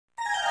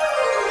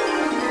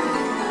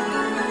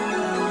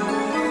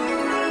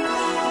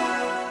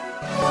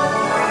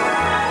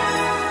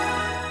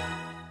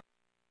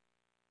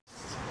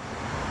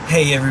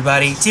Hey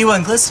everybody,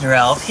 T1 Glistener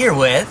Elf here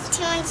with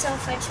T1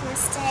 Selfish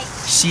Mistake.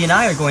 She and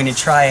I are going to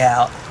try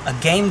out a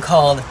game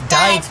called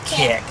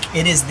DiveKick.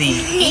 It is the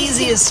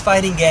easiest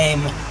fighting game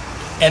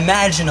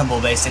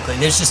imaginable, basically.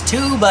 There's just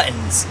two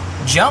buttons,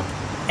 jump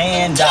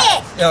and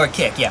dive. Or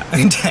kick, yeah.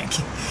 And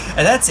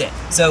that's it.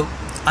 So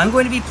I'm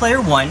going to be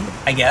player one,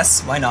 I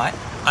guess, why not?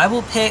 I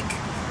will pick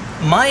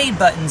my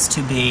buttons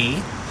to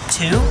be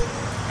 2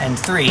 and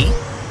 3,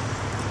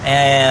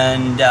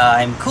 and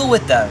I'm cool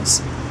with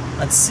those.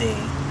 Let's see.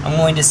 I'm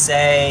going to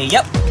say,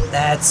 yep,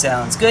 that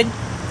sounds good.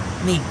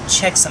 Let me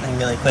check something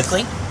really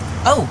quickly.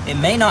 Oh, it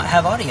may not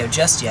have audio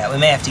just yet. We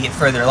may have to get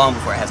further along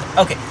before it has it.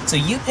 Okay, so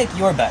you pick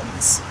your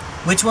buttons.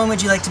 Which one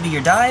would you like to be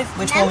your dive?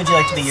 Which one would you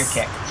like to be your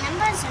kick?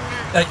 Numbers or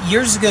not?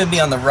 Yours is going to be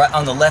on the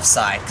left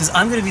side, because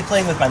I'm going to be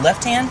playing with my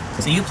left hand,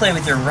 so you play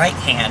with your right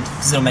hand,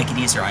 because it'll make it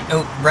easier on you.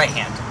 Oh, right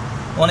hand.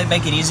 Won't it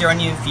make it easier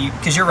on you if you,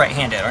 because you're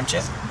right-handed, aren't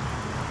you?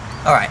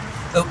 All right.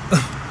 Oh,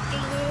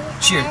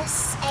 sure.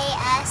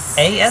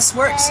 AS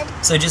works.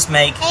 So just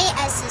make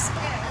AS is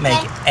good.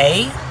 Make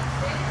A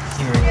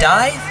your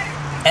dive,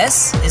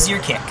 S is your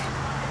kick.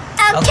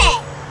 Okay.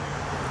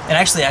 And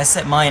actually, I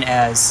set mine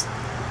as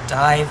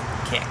dive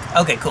kick.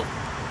 Okay, cool.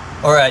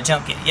 Or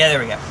jump kick. Yeah, there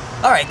we go.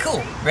 All right,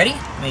 cool. Ready?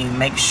 Let me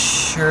make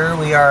sure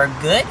we are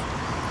good.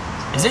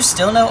 Is there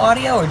still no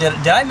audio, or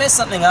did I mess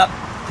something up?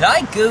 Did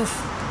I goof?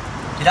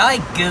 Did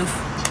I goof?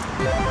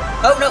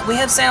 Oh no, we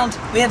have sound.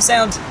 We have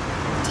sound.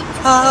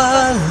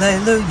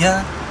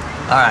 Hallelujah.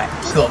 All right,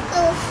 cool. Did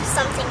you goof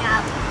something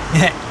up?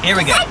 Here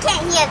we go. I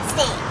can't hear the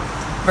thing.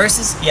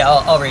 Versus, yeah,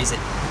 I'll raise it.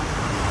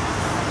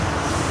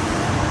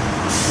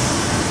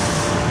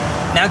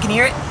 Now can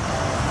you hear it?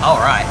 All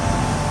right.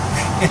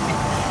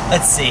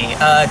 Let's see.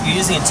 If you're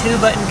using a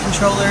 2-button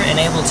controller,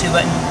 enable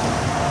 2-button.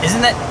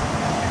 Isn't that?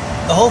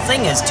 The whole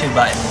thing is 2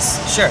 buttons.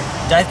 Sure.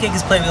 DiveKick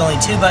is played with only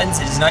 2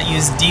 buttons. It does not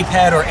use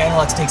D-pad or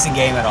analog sticks in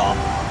game at all.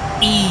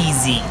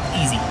 Easy,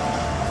 easy.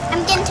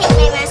 I'm gonna take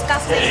my mask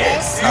off like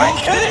this.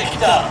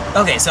 Right.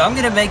 Okay, so I'm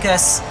gonna make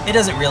us. It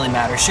doesn't really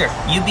matter. Sure.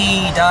 You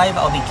be dive,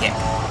 I'll be kick.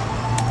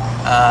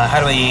 How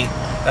do we?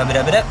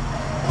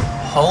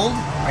 Hold.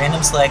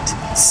 Random select.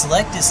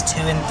 Select is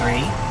 2 and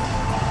 3.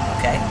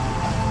 Okay.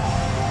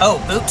 Oh,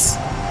 oops.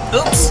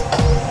 Oops.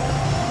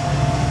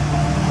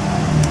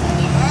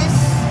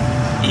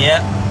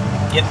 Yes.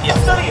 Yep.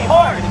 Study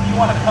hard if you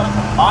want to come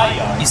to my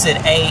yard. You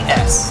said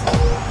AS.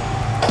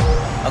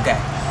 Okay.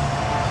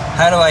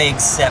 How do I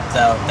accept,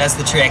 though? That's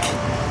the trick.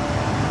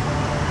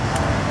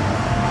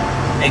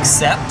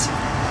 Accept?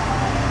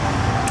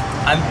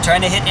 I'm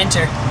trying to hit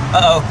enter.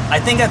 Uh-oh. I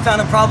think I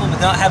found a problem with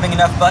not having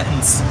enough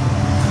buttons.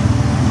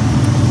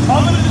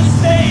 Come to the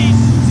stage.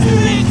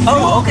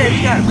 Oh, okay.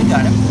 We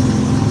got it.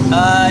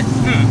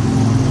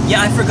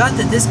 Yeah, I forgot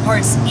that this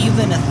part's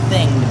even a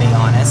thing, to be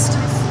honest.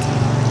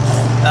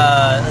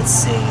 Let's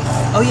see.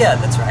 Oh, yeah,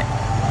 that's right.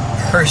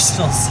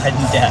 Personal sudden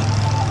death.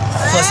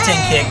 Plus 10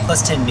 kick,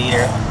 plus 10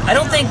 meter. I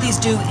don't think these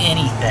do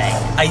anything.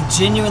 I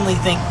genuinely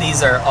think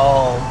these are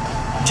all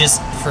just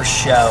for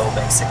show,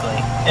 basically,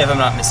 if I'm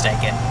not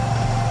mistaken.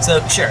 So,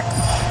 sure.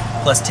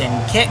 Plus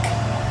 10 kick.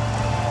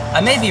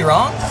 I may be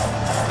wrong,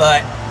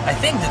 but I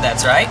think that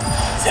that's right.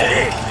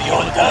 Take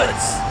your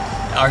duds.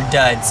 Our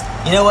duds.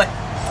 You know what?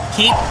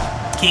 Keep.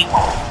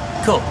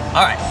 Cool.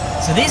 Alright.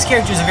 So these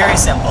characters are very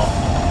simple.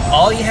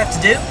 All you have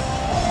to do,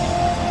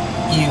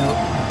 you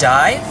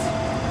dive,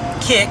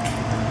 kick,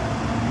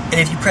 and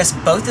if you press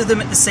both of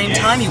them at the same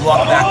time, you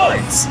walk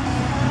backwards.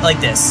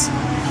 Like this.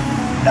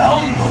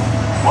 Number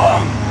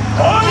 1.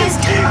 There's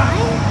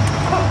time?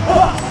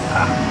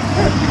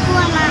 Who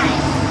am I?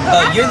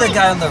 Oh, you're the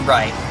guy on the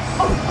right.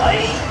 How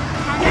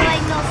do I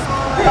go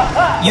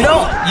forward? You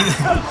don't. You.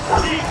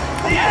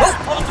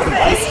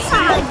 This is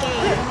not a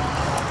game.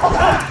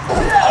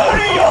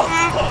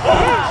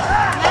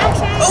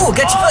 Oh,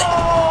 got your foot.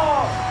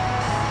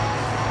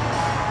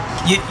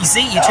 You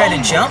see? You try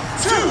to jump.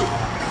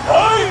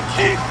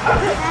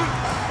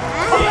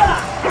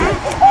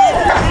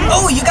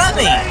 Oh, you got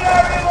me!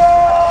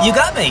 You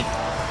got me!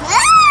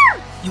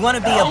 You want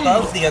to be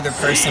above the other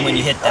person when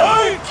you hit them.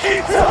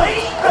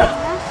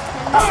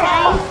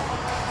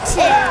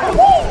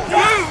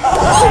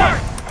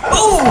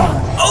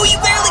 Oh, you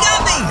barely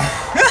got me!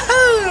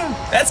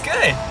 That's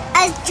good.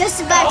 I was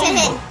just about to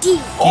hit D.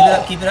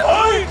 Keep it up.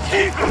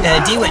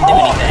 D wouldn't do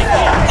anything.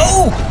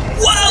 Oh!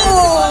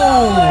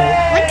 Whoa!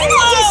 What did I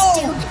just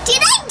do?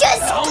 Did I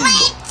just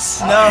glitch?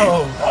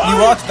 No, you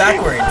walked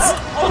backwards.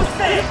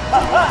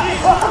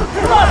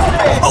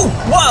 Oh,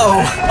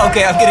 whoa!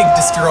 Okay, I'm getting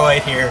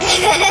destroyed here.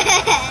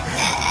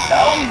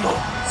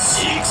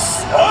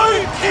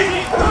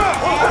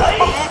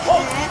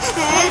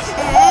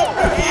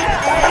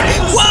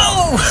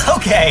 Whoa!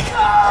 Okay.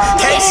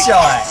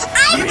 Headshot.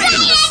 I'm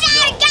playing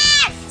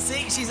again!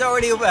 See, she's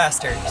already a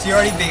master. She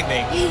already beat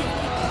me.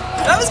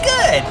 That was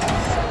good.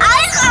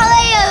 I'm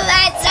calling a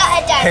master.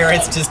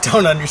 Parents just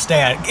don't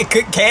understand.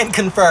 Can't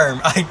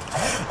confirm.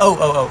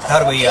 Oh. How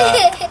do we? I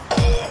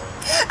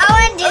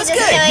want to do this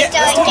again.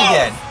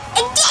 Again.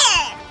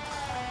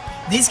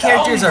 These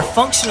characters are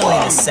functionally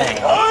the same.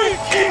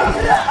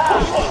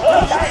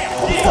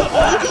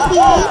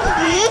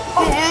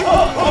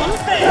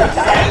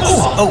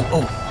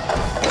 Oh.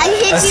 I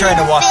was trying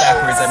to walk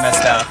backwards, I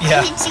messed up.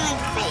 Yeah. I hit you in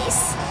the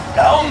face.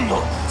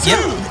 Yep.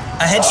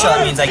 A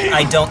headshot means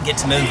I don't get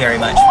to move very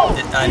much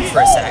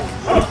for a sec.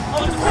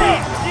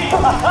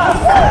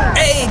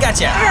 Hey,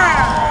 gotcha!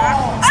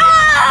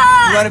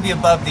 You want to be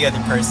above the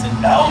other person.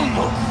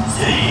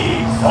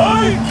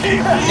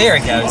 There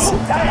it goes.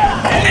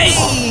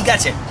 Hey,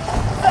 gotcha! I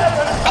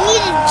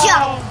need to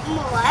jump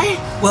more.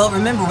 Well,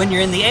 remember, when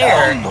you're in the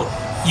air,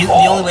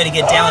 the only way to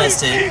get down is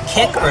to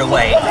kick or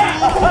wait.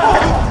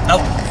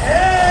 Oh.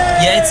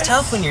 Yeah, it's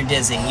tough when you're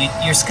dizzy.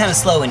 You're kind of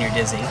slow when you're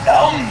dizzy.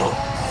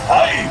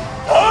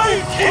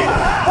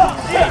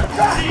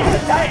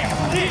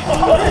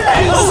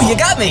 Oh, you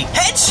got me!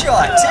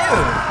 Headshot, too!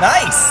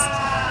 Nice!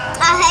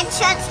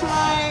 Headshot's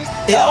more...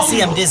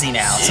 See, I'm dizzy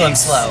now, so I'm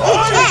slow.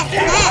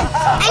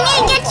 I need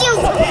to get you!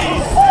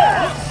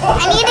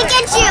 I need to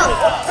get you!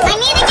 I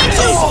need to get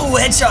you! Oh,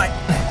 headshot!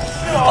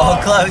 Oh,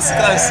 close. I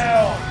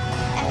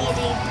need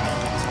to...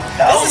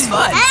 This is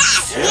fun.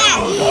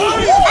 Yeah!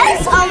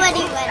 That's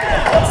already ready.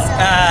 So.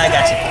 I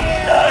gotcha.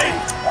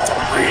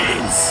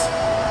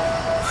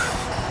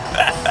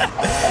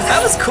 That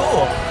was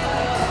cool.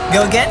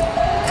 Go again?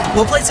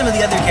 We'll play some of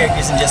the other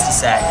characters in just a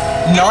sec.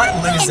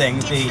 Not losing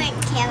the...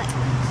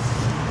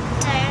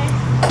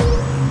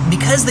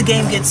 Because the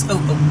game gets...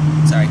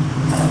 sorry.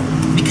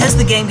 Because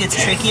the game gets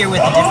trickier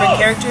with the different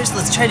characters,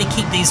 let's try to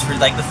keep these for,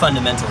 like, the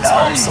fundamentals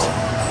first.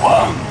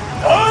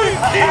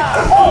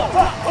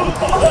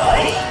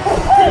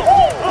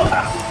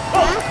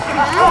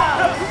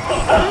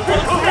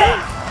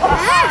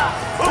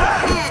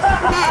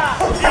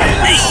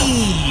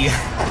 Hey!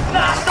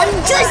 I'm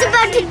just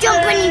about to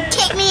jump when you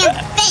kick me in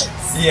the face.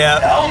 Yeah,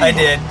 I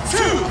did.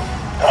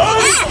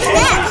 I'm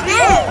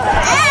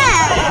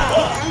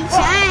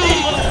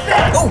trying.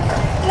 Oh!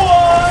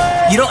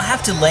 You don't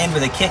have to land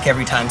with a kick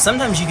every time.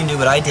 Sometimes you can do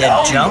what I did,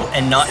 jump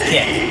and not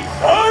kick.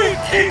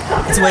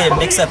 It's a way to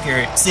mix up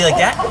your... See, like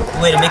that? A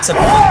way to mix up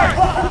your movement.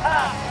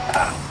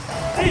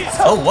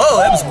 Oh, whoa,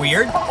 that was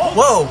weird.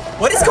 Whoa,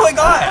 what is going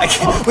on?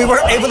 We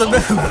weren't able to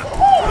move.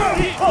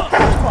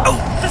 Oh.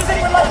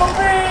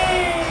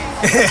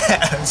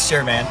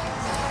 Sure, man.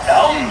 You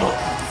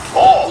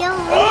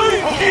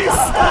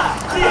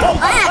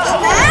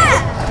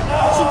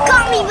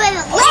got me by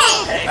the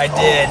leg. I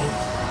did.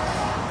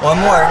 One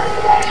more.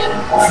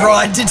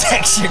 Fraud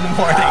detection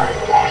warning.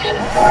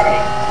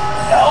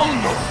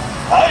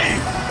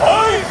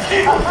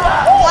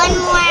 One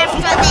more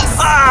after this.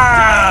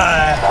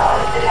 Ah!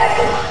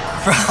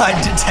 Fraud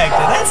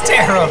detected. That's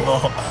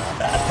terrible.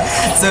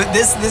 So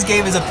this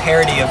game is a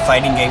parody of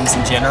fighting games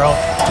in general,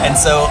 and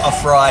so a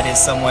fraud is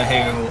someone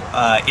who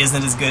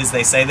isn't as good as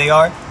they say they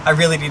are. I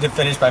really need to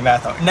finish my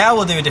math. Now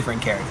we'll do a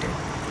different character.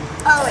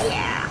 Oh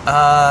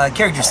yeah.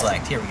 Character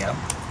select. Here we go.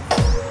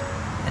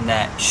 And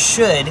that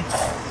should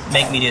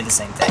make me do the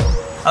same thing.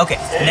 Okay,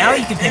 now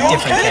you can pick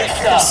different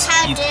characters.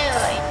 How do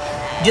I?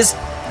 Just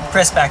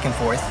press back and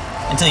forth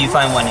until you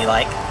find one you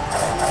like.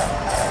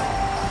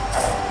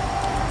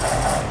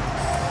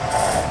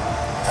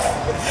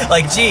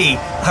 Like, gee,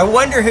 I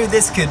wonder who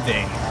this could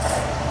be.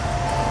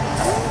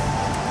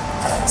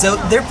 So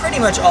they're pretty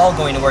much all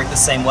going to work the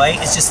same way.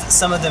 It's just that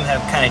some of them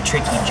have kind of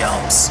tricky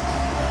jumps.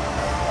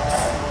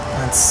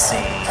 Let's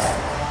see.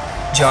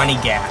 Johnny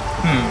Gap.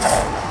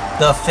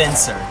 The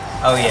Fencer.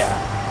 Oh, yeah.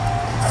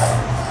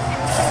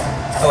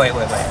 Oh, wait.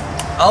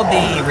 I'll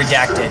be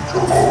redacted.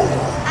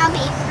 I'll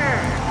be her.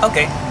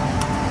 Okay.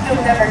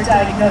 You'll never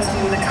diagnose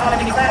me with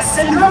economy class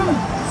syndrome.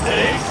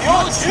 Take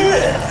your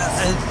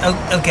chance.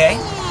 Okay.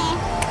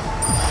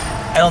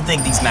 I don't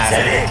think these matter.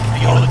 Take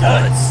your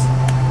guts.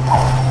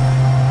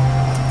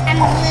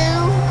 I'm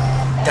blue.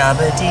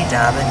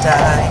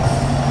 Dabba-dee-dabba-die.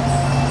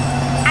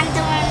 I'm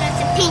the one with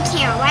the pink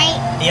hair,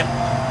 right? Yep.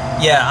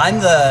 Yeah,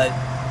 I'm the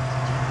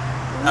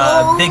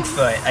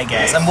Bigfoot, I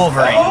guess. I'm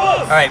Wolverine.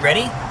 Alright,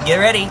 ready? Get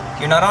ready.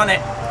 You're not on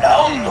it.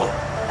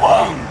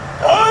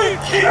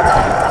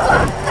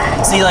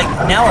 See, like,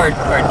 now our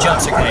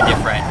jumps are kind of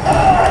different.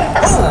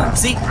 Oh,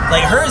 see?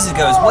 Like, hers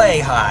goes way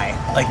high.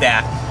 Like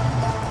that.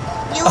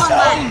 You are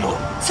mine.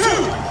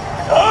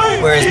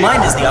 Whereas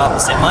mine is the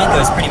opposite. Mine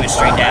goes pretty much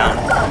straight down.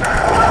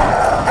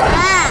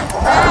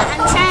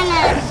 I'm trying to...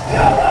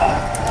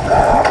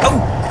 Oh!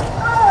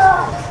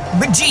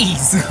 But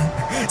jeez!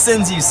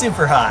 Sends you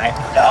super high.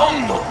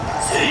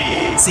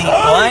 See,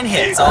 one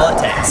hit's all it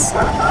takes.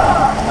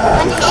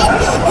 One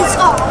hit is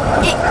all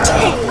it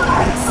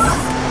takes.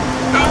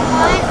 I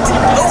want to...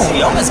 Oh,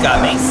 you almost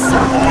got me.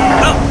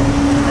 Oh!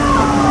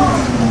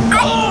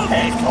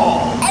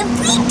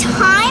 Every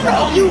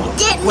time you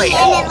get me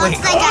and it looks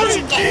like I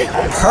should get you.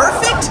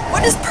 Perfect?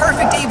 What does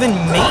perfect even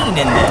mean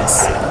in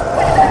this?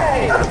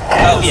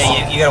 Oh,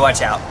 yeah, you gotta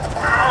watch out.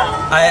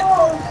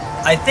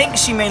 I think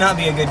she may not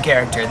be a good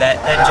character.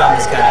 That jump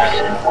is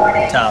kind of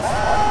tough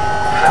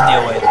to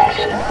deal with.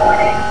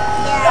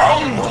 Yeah, I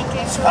don't think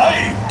I should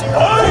do it.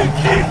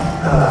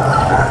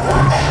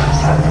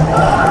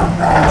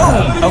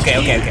 Oh, okay.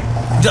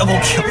 double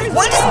kill.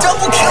 What does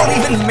double kill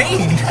even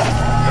mean?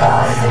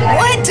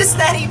 What does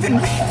that even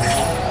mean?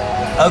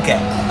 Okay,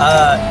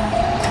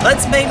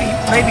 let's maybe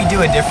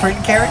do a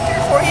different character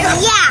for you.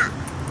 Yeah.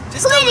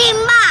 Just Pretty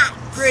much.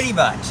 Pretty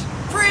much.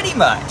 Pretty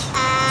much.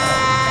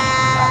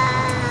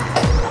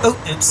 Oh,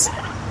 oops.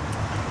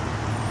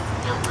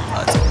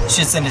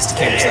 Should send us to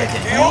characters like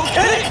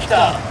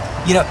that.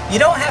 You know, you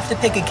don't have to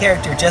pick a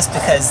character just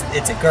because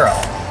it's a girl.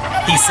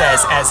 He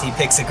says as he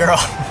picks a girl.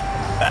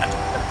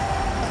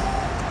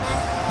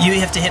 You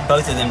have to hit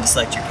both of them to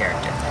select your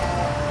character.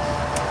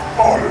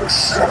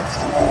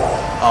 Unacceptable.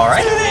 All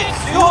right.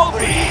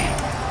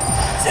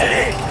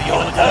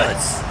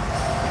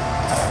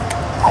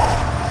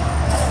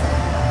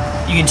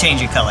 You can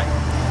change your color.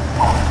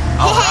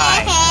 All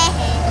right.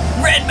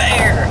 Red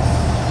bear.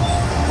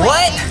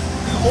 What?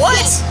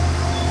 What?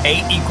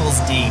 8 equals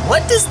D.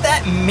 What does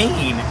that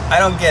mean? I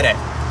don't get it.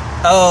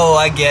 Oh,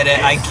 I get it.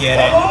 I get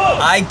it.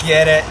 I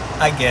get it.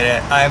 I get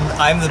it.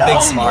 I'm the big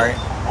smart.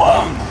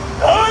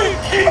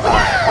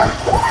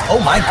 Oh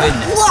my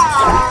goodness.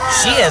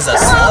 She has a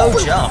slow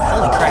jump.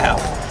 Holy crap.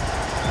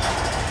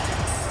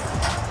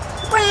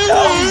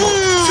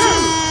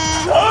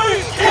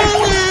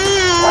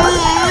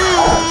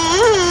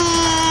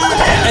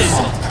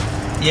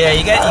 Yeah,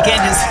 you can't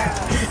just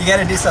you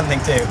gotta do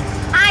something too.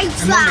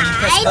 Remember, you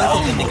press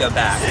both of them to go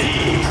back.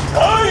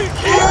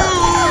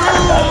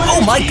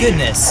 Oh my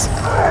goodness.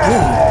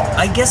 Ooh,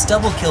 I guess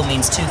double kill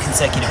means 2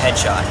 consecutive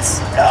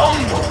headshots.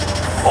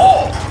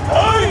 Oh,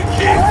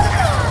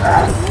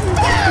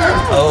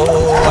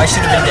 I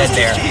should have been dead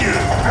there.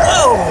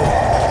 Whoa!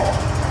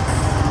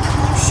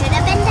 You should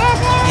have been dead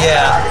there?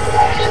 Yeah.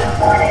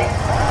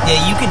 Yeah,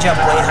 you can jump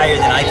way higher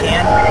than I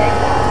can.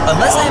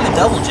 Unless I have a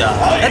double jump.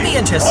 That'd be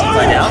interesting to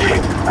find out.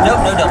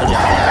 Nope, no double jump.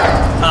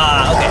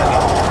 Okay.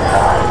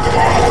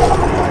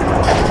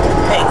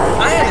 Hey,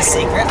 I have a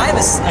secret. I have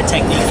a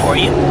technique for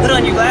you. Put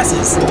on your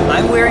glasses.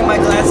 I'm wearing my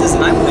glasses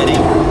and I'm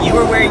winning. You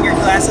were wearing your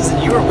glasses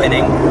and you were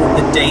winning.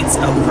 The date's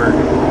over.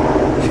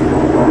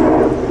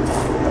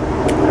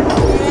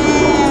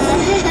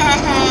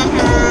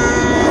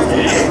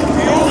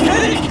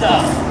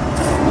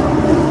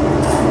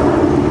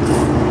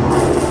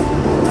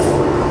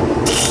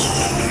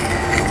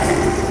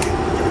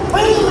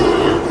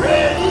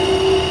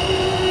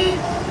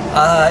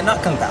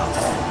 Not Kung Pao.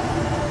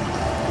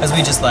 As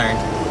we just learned.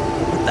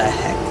 What the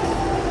heck?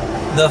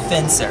 The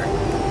Fencer.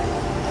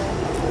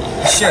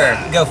 Sure,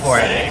 go for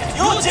it.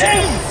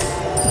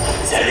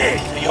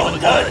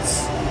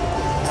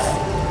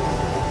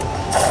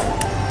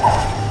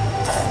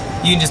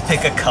 You can just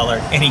pick a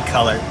color, any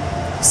color.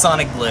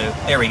 Sonic Blue.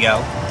 There we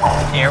go.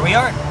 Here we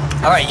are.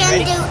 Alright, you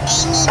ready? I can do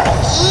any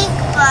pink,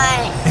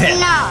 but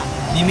no.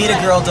 You meet a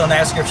girl, don't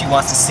ask her if she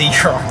wants to see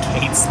your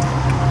arcade stick.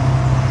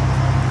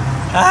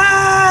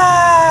 Ah!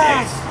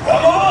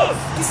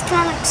 This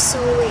guy looks so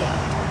weird.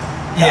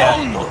 Yeah.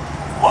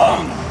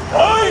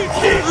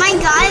 My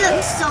guy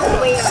looks so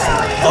weird.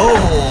 Oh,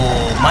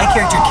 my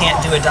character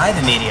can't do a dive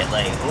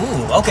immediately.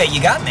 Ooh, okay,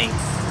 you got me.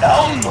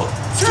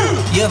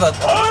 You have a...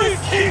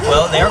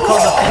 Well, they're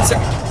called a Fencer.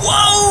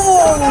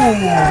 Whoa!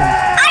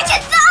 I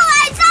just saw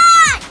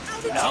that!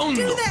 How did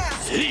you do that?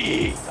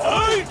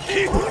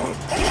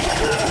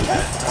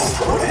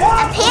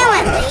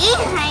 Apparently,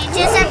 I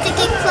just have to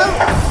get close.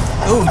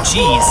 Ooh,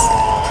 jeez.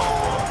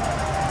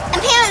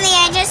 Apparently,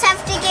 I just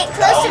have to get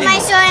close to my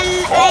sword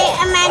and I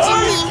imagine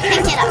me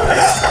pick it up.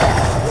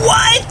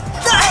 What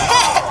the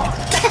heck?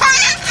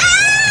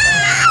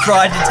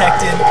 Fraud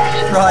detected.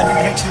 Fraud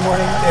detection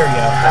warning. There we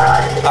go.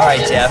 All right,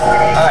 Jeff.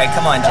 All right,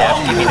 come on, Jeff.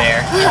 Give me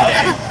there. Give me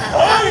there.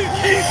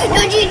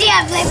 Don't you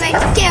dare play my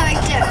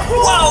character.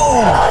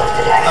 Whoa!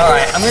 All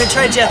right, I'm gonna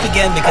try Jeff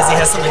again because he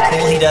has something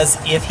cool he does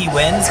if he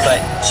wins.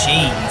 But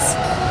jeez.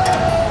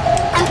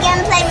 I'm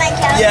gonna play my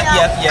character.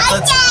 Yep.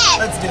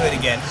 Let's do it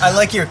again. I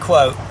like your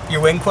quote.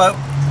 Your win quote.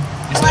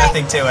 There's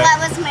nothing to it.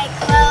 What was my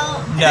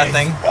quote?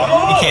 Nothing.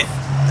 You can't.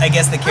 I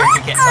guess the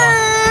character can't talk.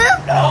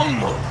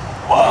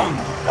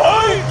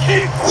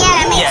 Yeah,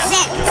 that makes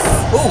sense.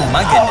 Ooh,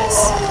 my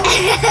goodness.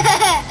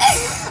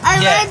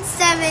 I read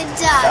 7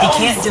 times. He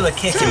can't do a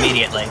kick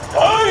immediately.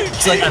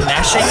 It's like I'm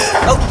mashing.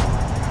 Oh!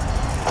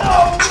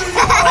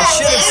 I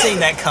should have seen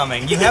that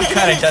coming. You have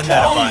kind of done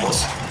that a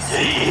bunch.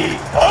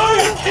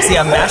 See,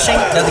 I'm mashing,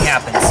 nothing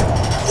happens.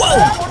 Whoa!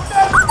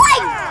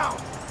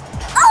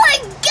 Oh my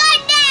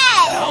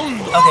goodness!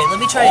 Okay, let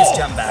me try his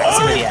jump back,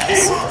 see what he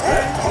has.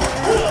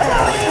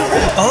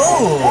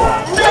 Oh!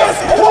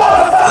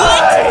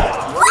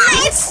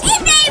 What? It's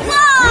evil!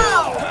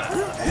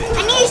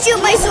 I need to shoot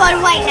my sword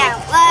right now.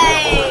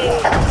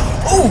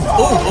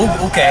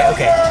 Oh, okay.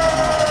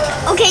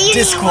 Okay, you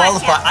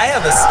Disqualify. I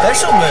have a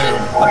special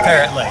move,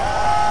 apparently.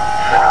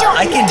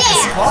 I can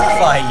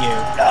disqualify you.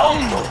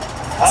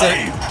 So,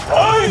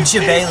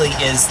 Jabali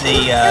is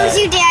the, Don't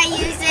you dare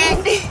use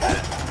it.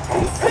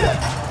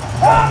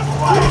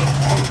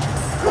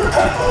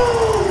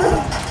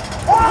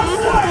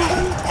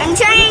 I'm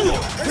trying.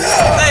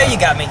 There, you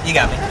got me.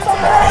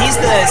 He's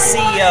the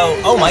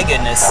CEO, oh my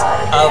goodness,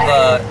 of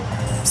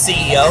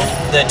CEO,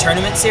 the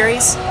tournament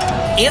series.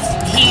 If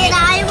he Did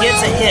I gets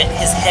a win? hit,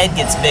 his head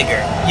gets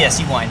bigger. Yes,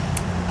 you won.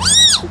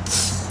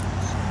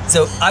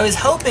 So I was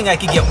hoping I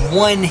could get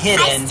one hit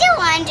I in. still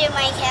want to do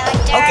my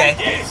character.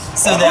 Okay,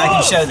 so that I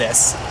can show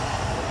this.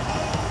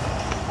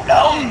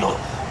 Round 1,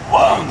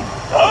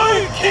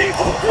 DiveKick.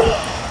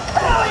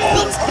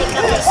 Please pick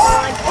up the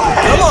sword.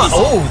 Come on.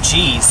 Oh,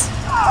 jeez.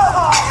 I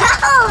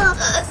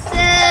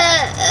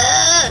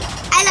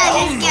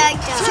love this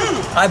character.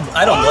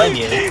 I don't blame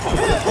you.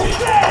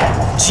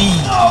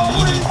 Gee.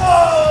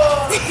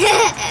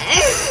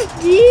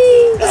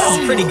 This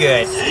is pretty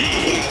good. I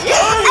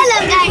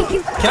love that.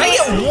 Can I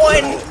get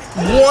one?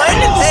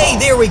 Hey,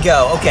 there we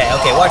go. Okay,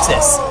 watch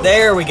this.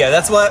 There we go.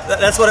 That's what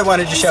I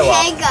wanted to show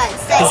off.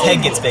 His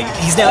head gets big.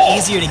 He's now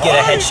easier to get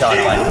a headshot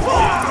on.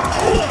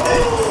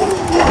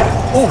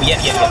 Oh, yep.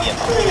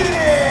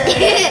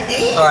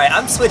 Alright,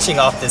 I'm switching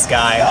off this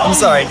guy. I'm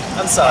sorry,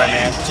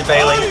 man.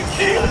 Jabali.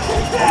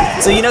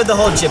 So you know the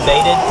whole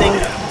jabated thing?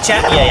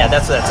 Chat? Yeah,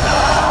 that's what that's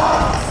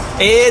about.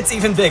 It's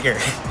even bigger.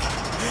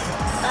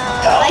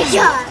 Oh my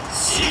god.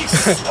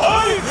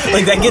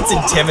 Like, that gets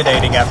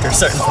intimidating after a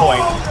certain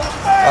point.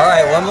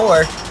 Alright, one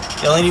more.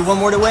 You only need one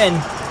more to win.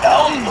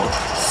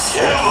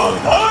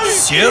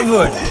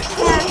 7.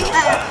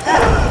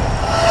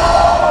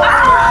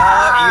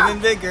 Even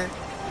bigger.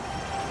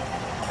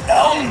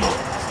 Let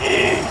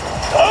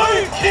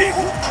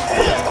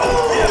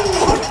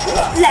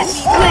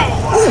me win.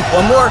 Ooh,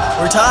 one more.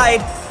 We're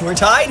tied. We're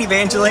tied,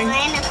 Evangeline.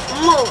 One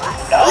more.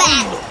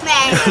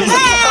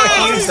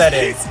 How huge that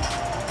is.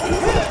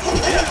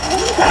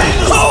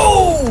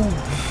 Oh!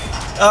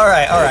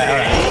 Alright.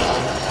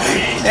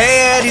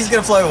 And he's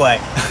gonna float away.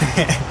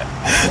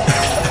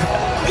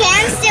 Okay,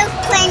 I'm still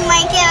playing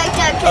my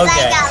character because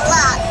I got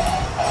locked.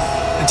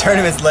 The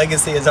tournament's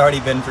legacy has already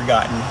been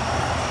forgotten.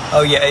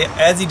 Oh yeah,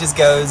 as he just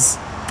goes.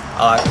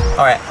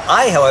 Alright,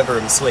 I, however,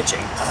 am switching.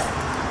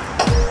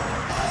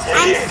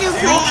 I'm still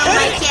playing on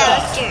my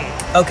character.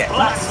 Okay.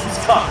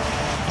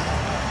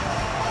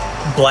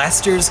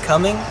 Blaster's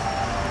coming?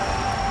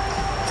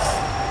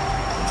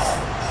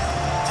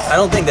 I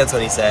don't think that's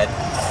what he said.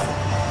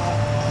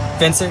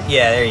 Fencer?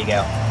 Yeah, there you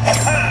go.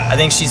 I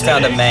think she's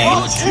found a main.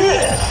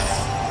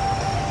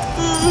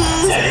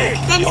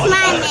 That's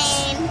my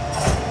name.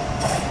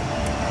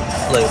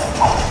 Blue.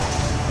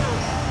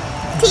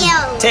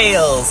 Tails.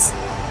 Tails!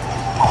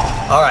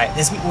 Alright,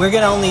 we're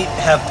gonna only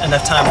have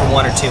enough time for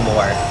one or two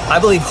more. I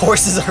believe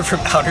horses are from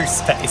outer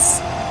space.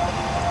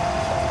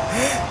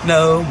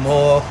 No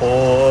more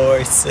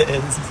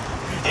horses.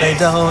 They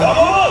don't.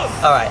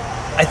 Alright,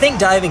 I think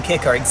dive and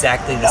kick are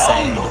exactly the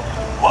same.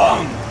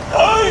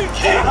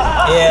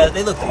 Yeah,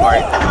 they look the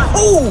part.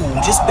 Ooh,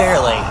 just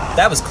barely.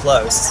 That was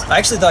close. I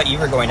actually thought you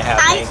were going to have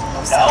me.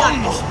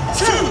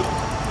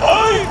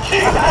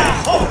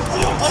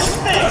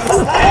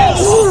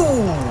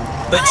 Ooh,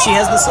 but she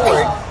has the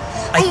sword.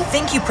 I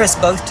think you press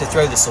both to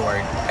throw the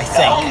sword. I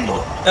think.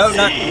 No,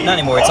 not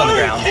anymore. It's on the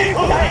ground.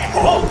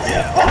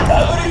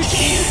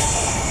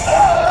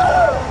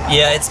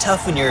 Yeah, it's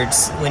tough when you're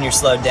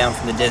slowed down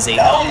from the dizzy.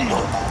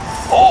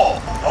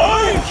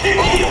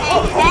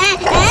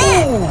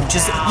 Ooh,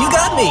 just you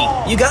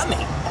got me.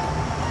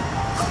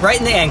 Right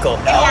in the ankle.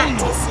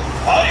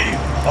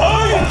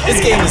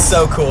 This game is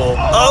so cool.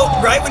 Oh,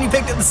 right when you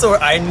picked up the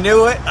sword, I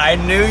knew it. I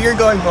knew you're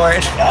going for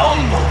it.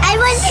 I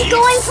wasn't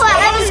going for it.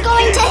 I was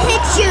going to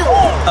hit you.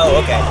 Oh,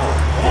 okay.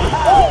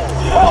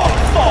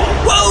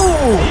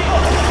 Whoa!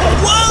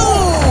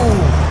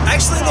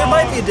 Actually, there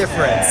might be a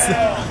difference.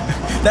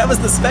 That was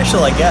the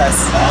special, I guess.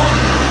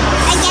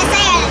 I guess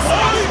I had a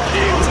special.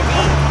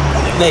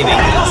 Maybe.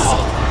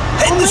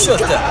 Hit the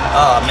shooter.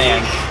 Oh,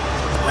 man.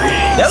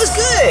 That was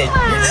good.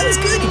 That was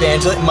good,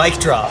 Evangeline. Mic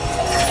drop.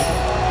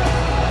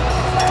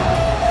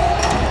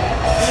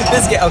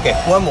 This game. Okay,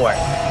 one more.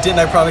 Didn't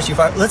I promise you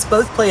 5? Let's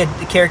both play a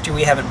character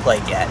we haven't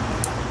played yet.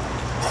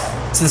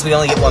 Since we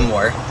only get one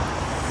more.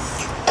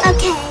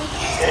 Okay.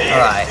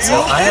 Alright,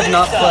 so I haven't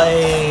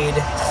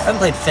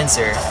played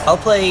Fencer. I'll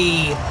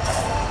play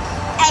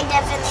I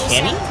definitely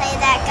Kenny? should play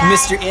that guy.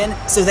 Mr. N.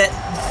 So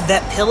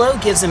that pillow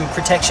gives him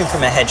protection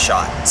from a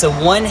headshot. So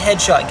one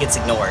headshot gets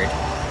ignored.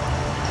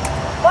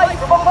 But he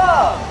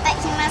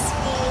must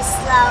be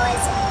slow,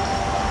 isn't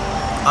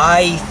he?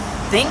 I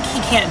think he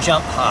can't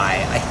jump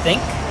high. I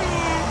think.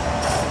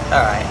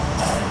 Alright.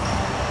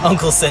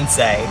 Uncle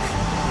Sensei.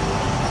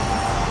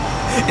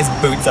 His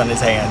boots on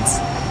his hands.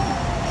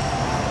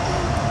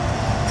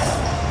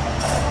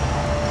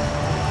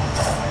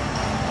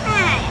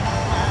 I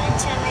don't know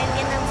which one I'm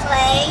gonna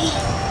play.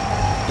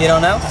 You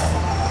don't know?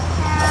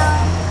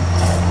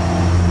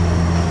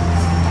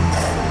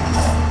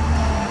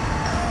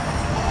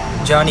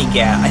 Johnny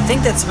Gat. I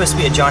think that's supposed to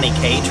be a Johnny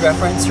Cage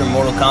reference from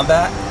Mortal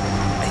Kombat.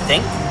 I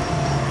think.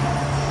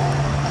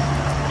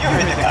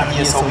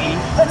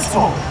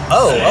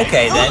 Oh,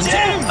 okay then.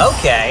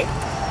 Okay.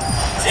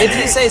 If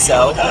you say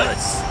so.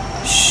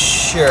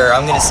 Sure,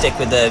 I'm gonna stick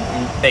with the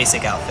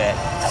basic outfit.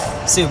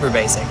 Super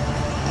basic.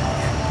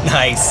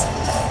 Nice.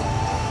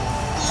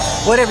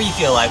 Whatever you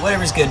feel like,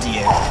 whatever's good to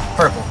you.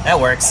 Purple, that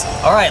works.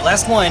 Alright,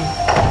 last one.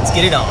 Let's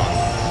get it on.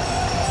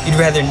 You'd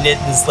rather knit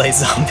than slay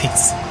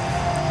zombies.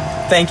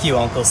 Thank you,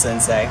 Uncle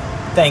Sensei.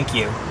 Thank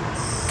you.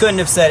 Couldn't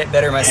have said it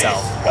better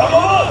myself. Come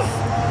on!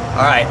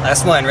 Alright,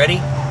 last one.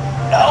 Ready?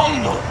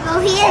 Down! Oh,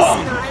 he is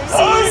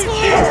not. Is he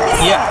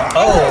his Yeah.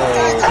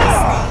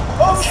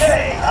 Oh.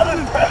 Okay, I'm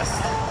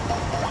impressed.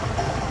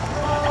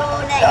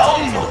 Oh, that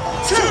Down!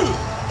 2!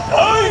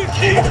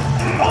 DiveKick!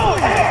 Oh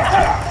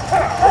yeah!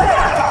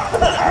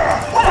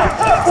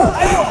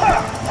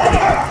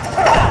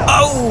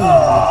 Oh!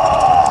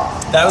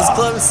 That was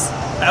close.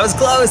 That was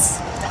close.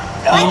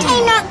 Why can I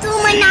not throw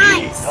my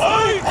knives?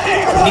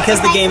 Because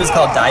the game is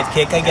called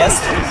DiveKick, I guess.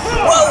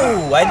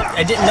 Whoa!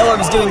 I didn't know I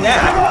was doing that.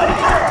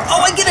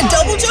 Oh, I get a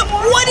double jump?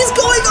 What is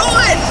going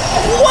on?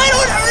 What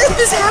on earth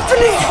is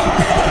happening?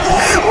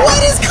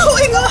 What is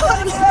going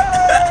on?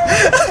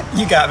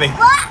 You got me.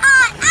 What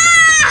on?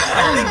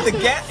 I think the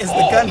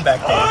gun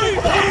back there.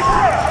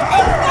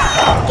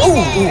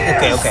 Ooh,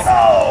 okay.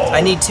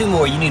 I need 2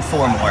 more. You need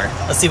 4 more.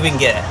 Let's see if we can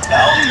get it.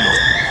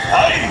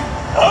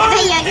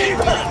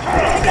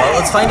 Well,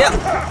 let's find out.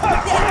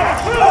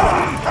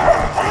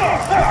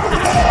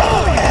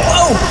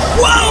 Whoa!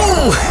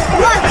 Whoa!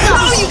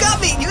 Oh, you got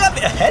me! You got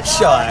me! A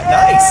headshot!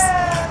 Nice!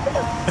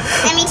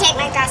 Let me take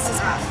my glasses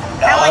off.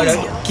 Oh,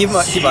 no. Keep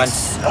on. And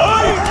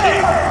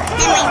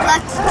my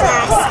lucky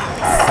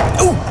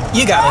glasses. Ooh!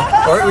 You got me.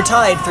 We're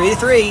tied.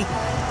 3-3.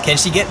 Can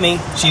she get me?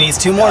 She needs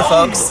 2 more,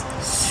 folks.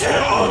 7!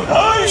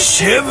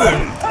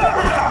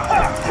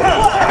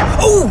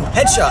 Ooh!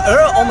 Headshot!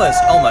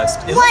 Almost.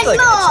 It looked like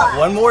a headshot.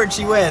 1 more and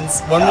she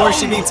wins. 1 more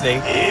she beats me.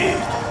 Let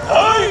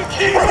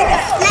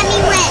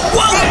me win.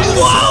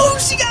 Whoa!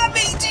 She got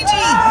me! GG!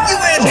 You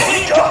win!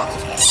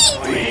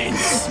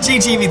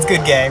 GG means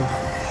good game.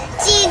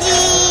 GG.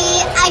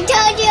 I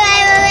told you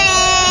I would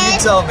win. You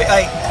told me.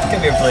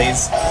 Come here,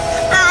 please.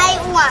 I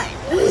won.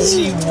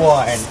 She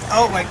won.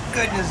 Oh my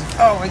goodness.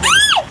 Oh my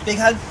goodness. Big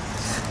hug.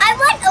 I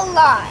won a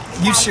lot.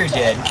 You sure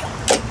did.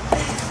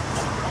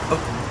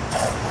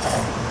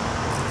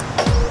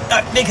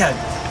 Big hug.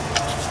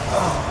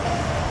 Oh.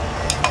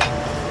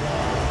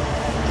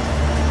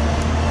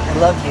 I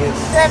love you.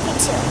 Love you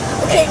too.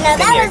 Okay, now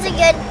that was a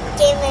good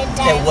game of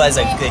dive. That was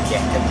a good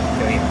game. Come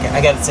here. Okay.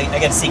 I got a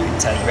secret to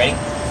tell you. Ready?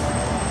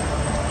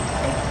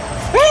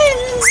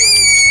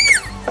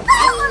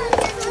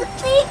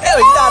 No,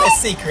 it's not a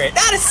secret.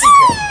 Not a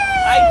secret.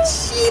 I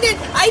cheated.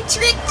 I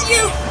tricked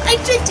you.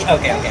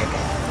 Okay.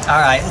 All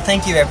right. Well,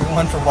 thank you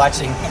everyone for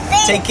watching.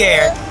 Take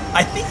care.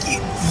 I think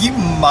you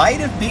might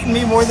have beaten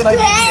me more than I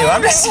beat you.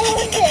 I'm just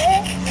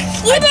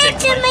You did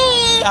to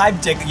me. I'm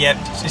Dick. Yep,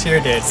 she sure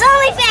did. It's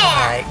only fair.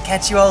 All right.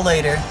 Catch you all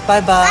later.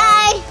 Bye.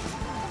 Bye.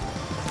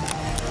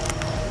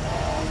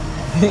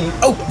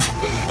 Oh.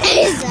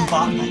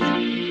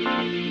 Bye.